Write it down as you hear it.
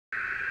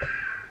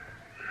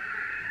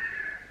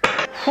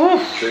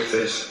Truth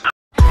is.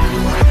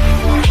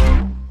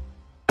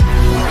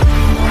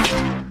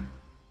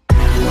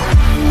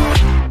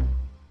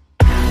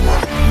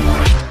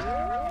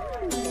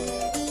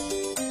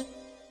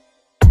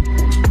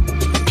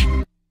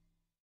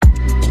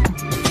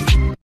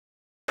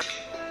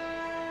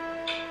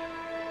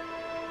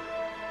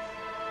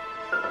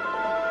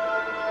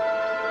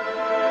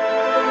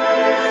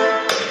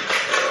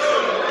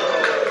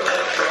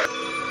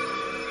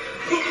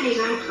 I need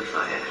an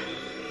amplifier.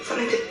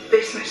 Something to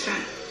boost my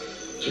strength.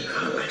 You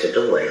can't write a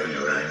doorway on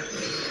your own.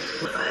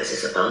 Amplifiers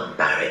is a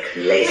barbaric,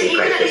 lazy But you can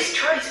at practice. least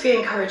try to be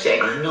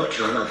encouraging. I'm not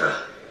your mother.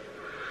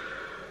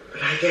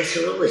 But I guess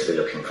you'll always be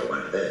looking for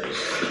one of those.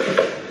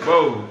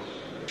 Whoa.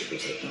 Should be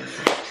taking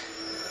effect.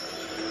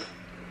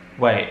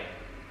 Wait.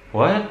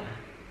 What?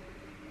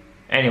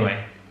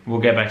 Anyway, we'll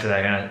get back to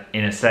that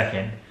in a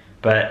second.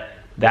 But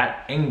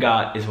that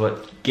anger is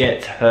what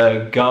gets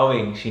her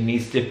going. She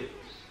needs to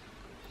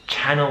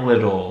channel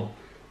it all.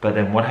 But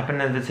then what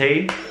happened to the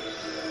tea?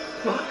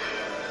 What?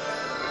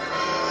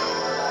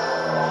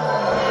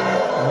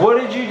 What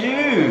did you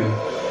do?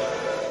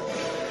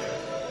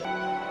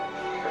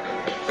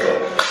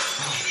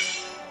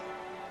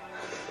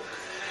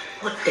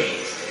 What day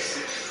is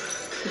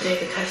this? The day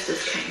the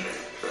testers came.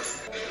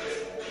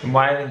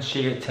 Why didn't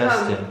she get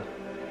tested?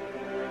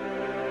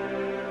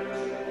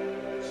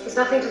 There's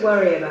nothing to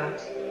worry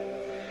about.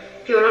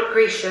 If you're not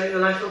Grisha, your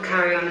life will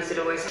carry on as it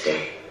always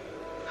did.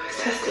 I was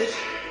tested.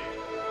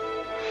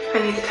 I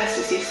knew the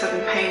testers used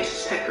sudden pain to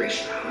detect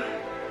Grisha power.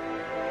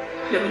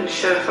 But it wouldn't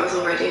show if I was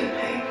already in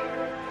pain.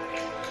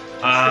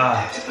 So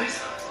I protected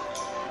myself.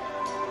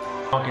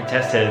 Not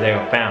contested, they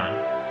were found.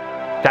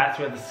 That's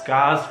where the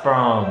scar's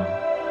from.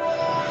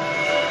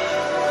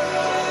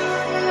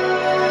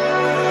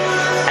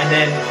 And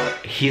then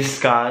his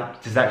scar,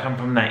 does that come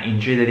from that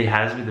injury that he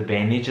has with the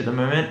bandage at the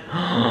moment?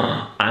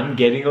 I'm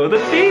getting all the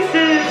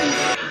pieces.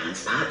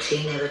 Perhaps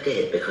he never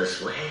did,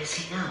 because where is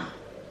he now?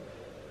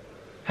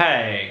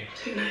 Hey,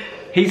 I don't know.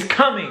 he's What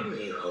coming. are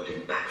you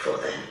holding back for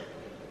then?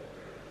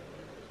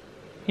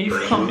 He's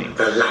Bring coming.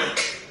 the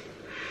light.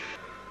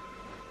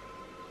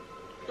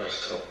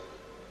 Master.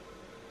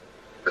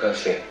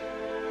 Otkazat'sya.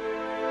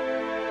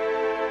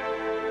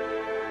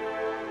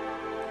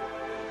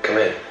 Come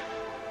in.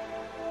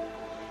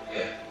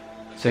 Yeah.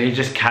 So he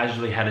just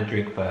casually had a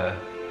drink for her.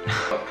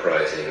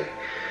 Uprising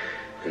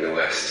in the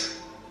West,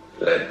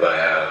 led by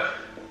our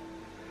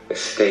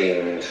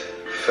esteemed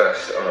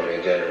First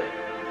Army General.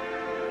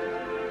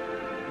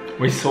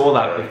 We saw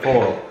that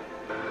before.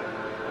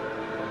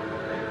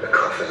 The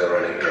coffers are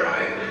running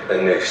dry.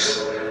 The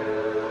noose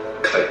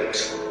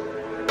tightens.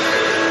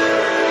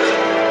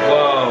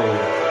 Whoa.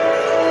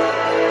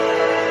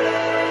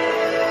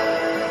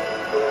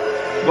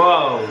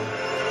 Whoa.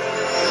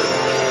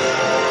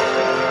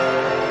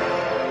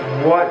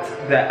 What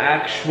the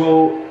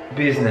actual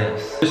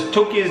business? Just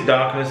took his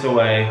darkness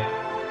away.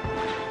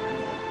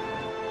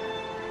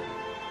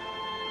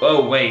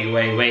 Oh, wait. Been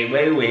waiting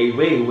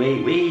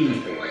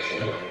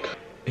a long time.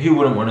 Who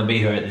wouldn't want to be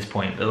her at this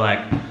point? But like,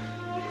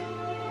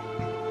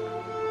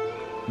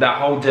 that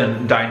whole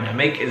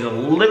dynamic is a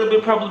little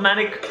bit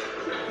problematic.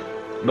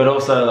 But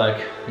also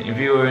like, if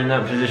you were in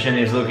that position,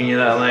 he's looking at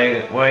that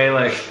way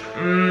like,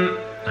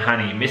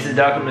 honey, Mrs.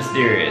 Dark and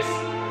Mysterious.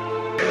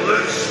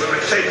 Loose when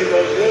we're taking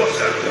on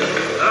water.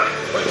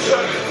 What's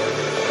that?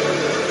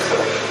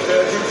 I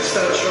think the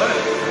sounds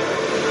right.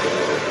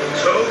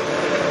 So?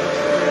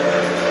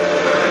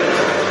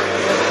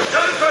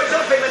 Don't throw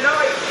off in the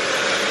night!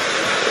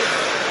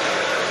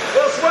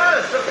 What's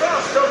worse, the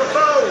frost or the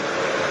fold?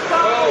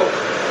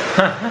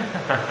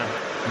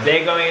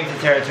 They're going into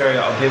territory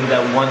of people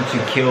that want to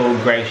kill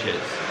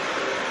Gracious.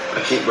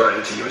 I keep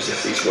writing to you as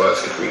if these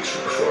words could reach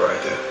you before I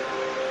do.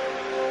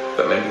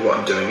 But maybe what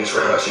I'm doing is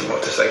rehearsing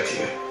what to say to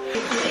you.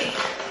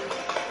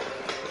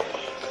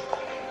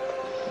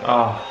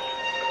 Oh.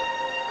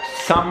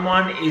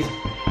 Someone is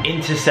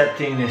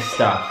intercepting this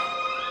stuff.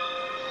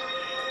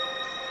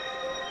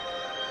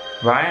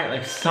 Right?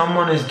 Like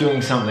someone is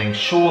doing something,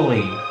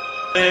 surely.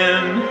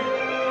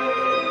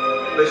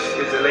 This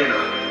is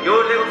ALINA.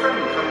 Your little friend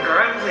from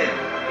Karamzin.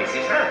 This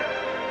is her.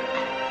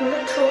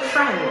 Little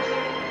friend.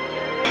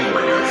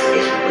 Anyone else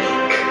is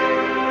weak.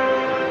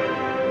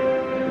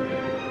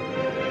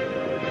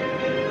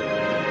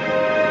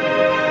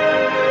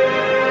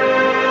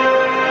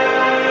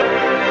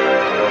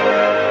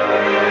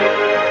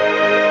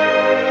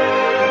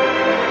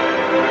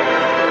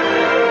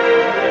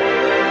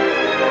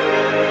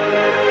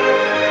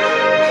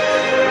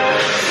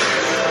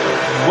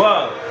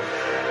 Whoa!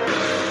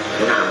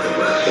 Now the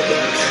work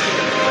begins.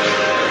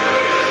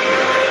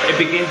 It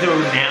begins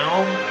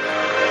now?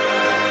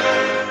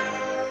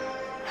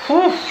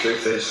 Whew.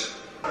 Truth is,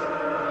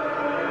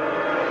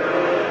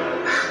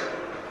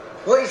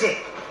 What is it?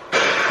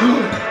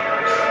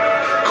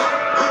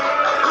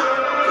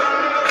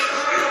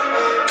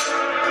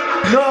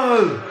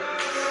 No!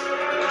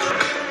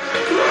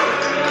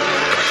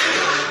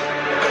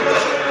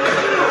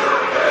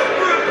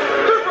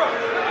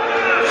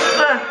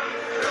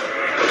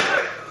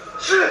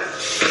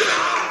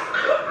 Ah.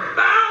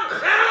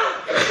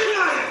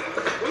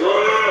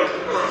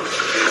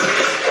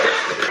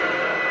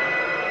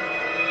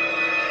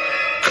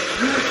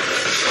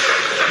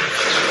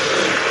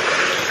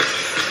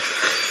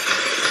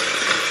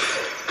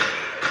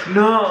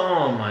 No,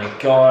 oh my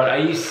god, are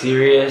you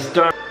serious?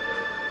 Don't.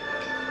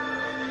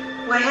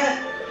 Why her?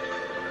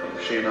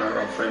 She and I are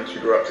old friends.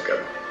 We grew up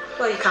together.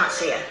 Well, you can't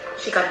see her.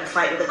 She got in a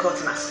fight with the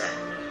quartermaster.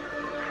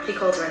 He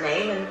called her a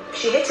name and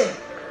she hit him.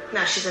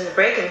 Now she's in the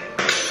brig and...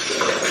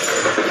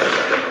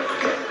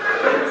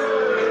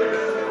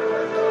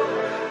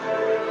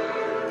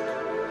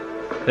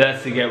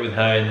 That's to get with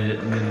her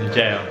in the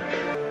jail.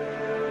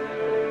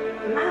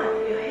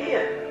 Mal, you're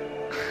here.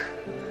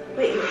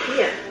 Wait, you're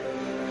here?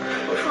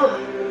 What for?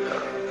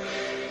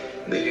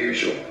 The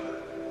usual.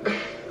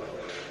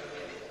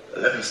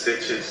 11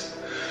 stitches.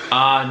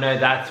 Ah, no,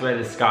 that's where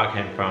the scar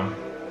came from.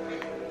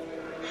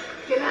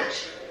 Your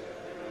match.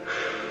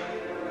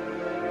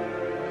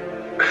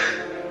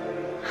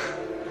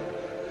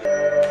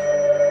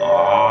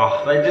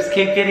 Oh, they just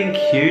keep getting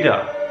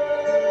cuter.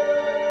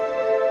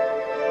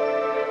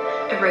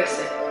 Erase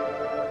it.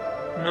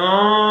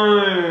 No.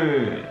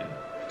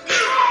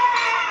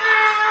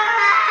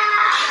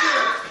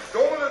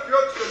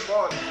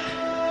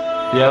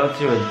 The other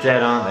two are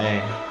dead, aren't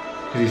they?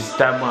 Because he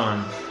stabbed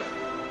one.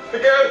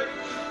 Again!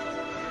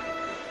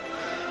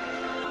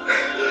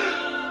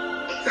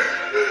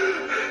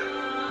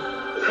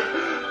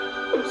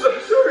 I'm so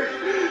sorry.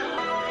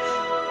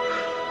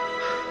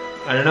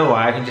 I don't know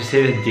why, I can just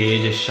see the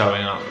deer just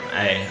showing up.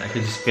 Hey, I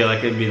could just feel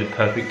like it'd be the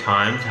perfect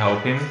time to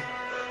help him.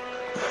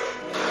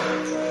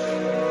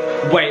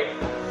 Wait,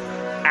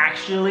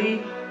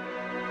 actually?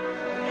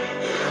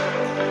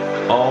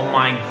 Oh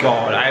my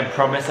god, I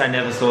promise I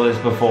never saw this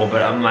before,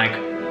 but I'm like,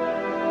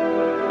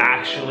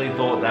 actually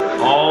thought that.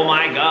 Oh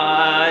my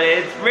god,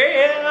 it's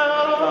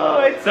real!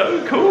 It's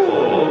so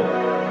cool!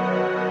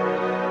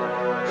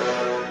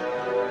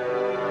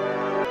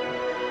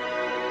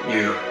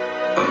 You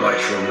are my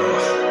true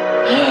north.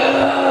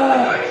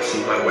 And I can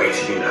see my way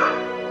to you now.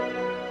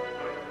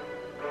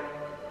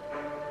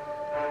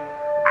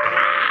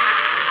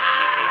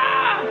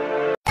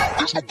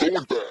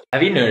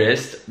 Have you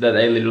noticed that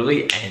they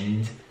literally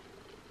end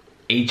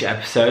each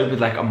episode with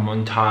like a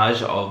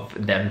montage of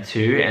them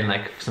two and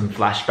like some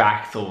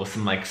flashbacks or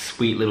some like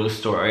sweet little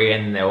story,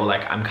 and they're all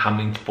like, I'm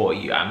coming for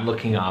you, I'm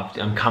looking after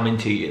you, I'm coming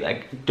to you,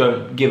 like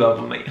don't give up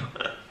on me.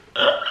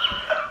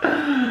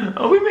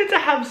 Are we meant to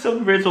have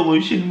some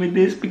resolution with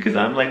this? Because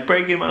I'm like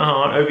breaking my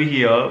heart over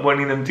here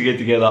wanting them to get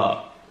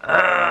together.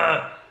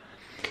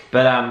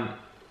 But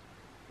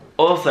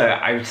also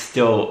I'm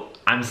still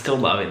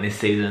loving this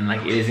season.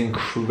 Like it is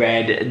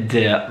incredible.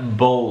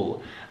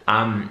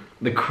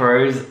 The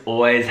crows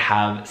always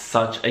have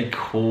such a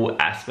cool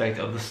aspect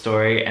of the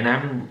story, and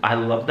I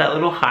love that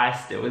little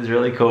heist. It was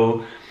really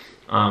cool.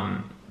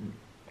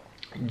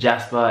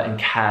 Jasper and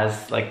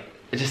Kaz, like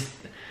just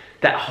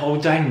that whole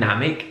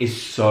dynamic is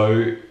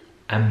so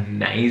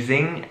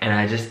amazing,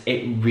 and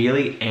it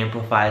really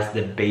amplifies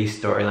the B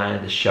storyline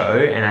of the show,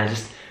 and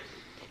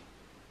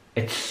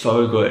it's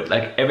so good.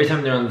 Like every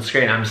time they're on the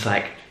screen, I'm just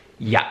like,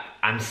 yeah,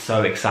 I'm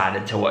so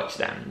excited to watch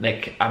them.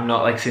 Like I'm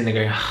not like sitting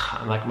there going,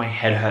 I'm like, my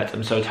head hurts,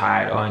 I'm so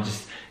tired, or I'm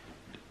just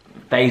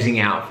phasing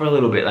out for a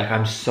little bit. Like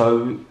I'm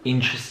so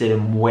interested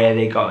in where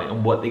they're going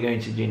and what they're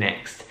going to do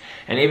next.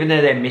 And even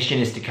though their mission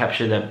is to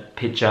capture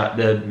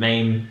the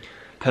main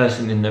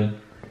person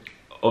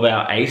of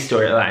our A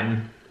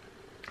storyline,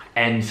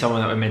 and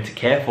someone that we're meant to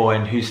care for,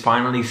 and who's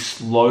finally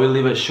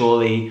slowly but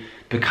surely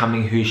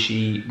becoming who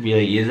she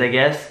really is, I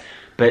guess.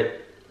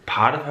 But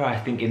part of her, I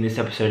think, in this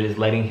episode is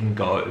letting him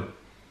go.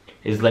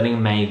 Is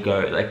letting May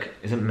go. Like,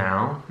 is it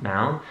Mal?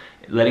 Mal?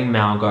 Letting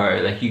Mal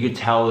go. Like, you could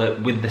tell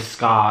that with the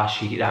scar,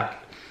 that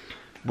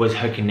was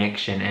her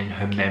connection and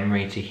her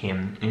memory to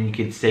him. And you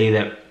could see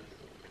that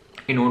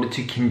in order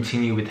to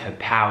continue with her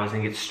powers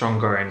and get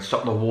stronger and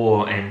stop the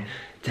war and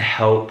to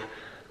help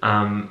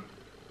Mr.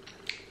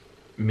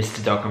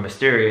 Dr.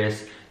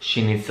 Mysterious,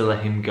 she needs to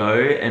let him go.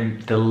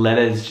 And the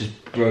letters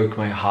just broke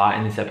my heart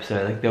in this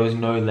episode. Like, there was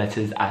no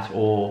letters at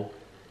all.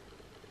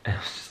 It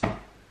was just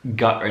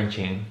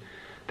gut-wrenching.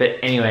 But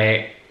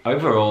anyway,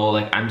 overall,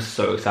 like, I'm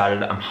so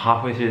excited. I'm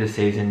halfway through the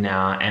season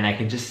now, and I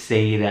can just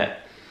see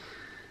that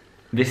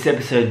this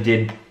episode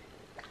did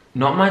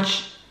not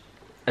much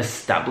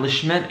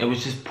establishment. It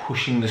was just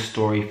pushing the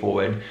story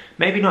forward.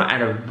 Maybe not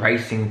at a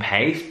racing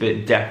pace,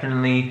 but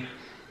definitely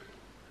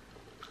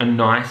a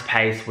nice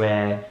pace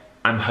where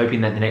I'm hoping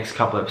that the next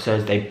couple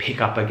episodes they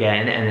pick up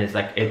again, and it's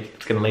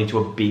going to lead to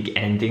a big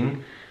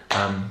ending.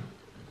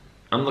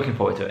 I'm looking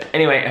forward to it.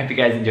 Anyway, I hope you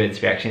guys enjoyed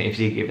this reaction. If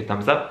you did, give it a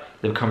thumbs up,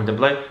 leave a comment down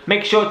below.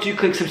 Make sure to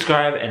click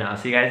subscribe, and I'll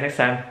see you guys next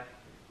time.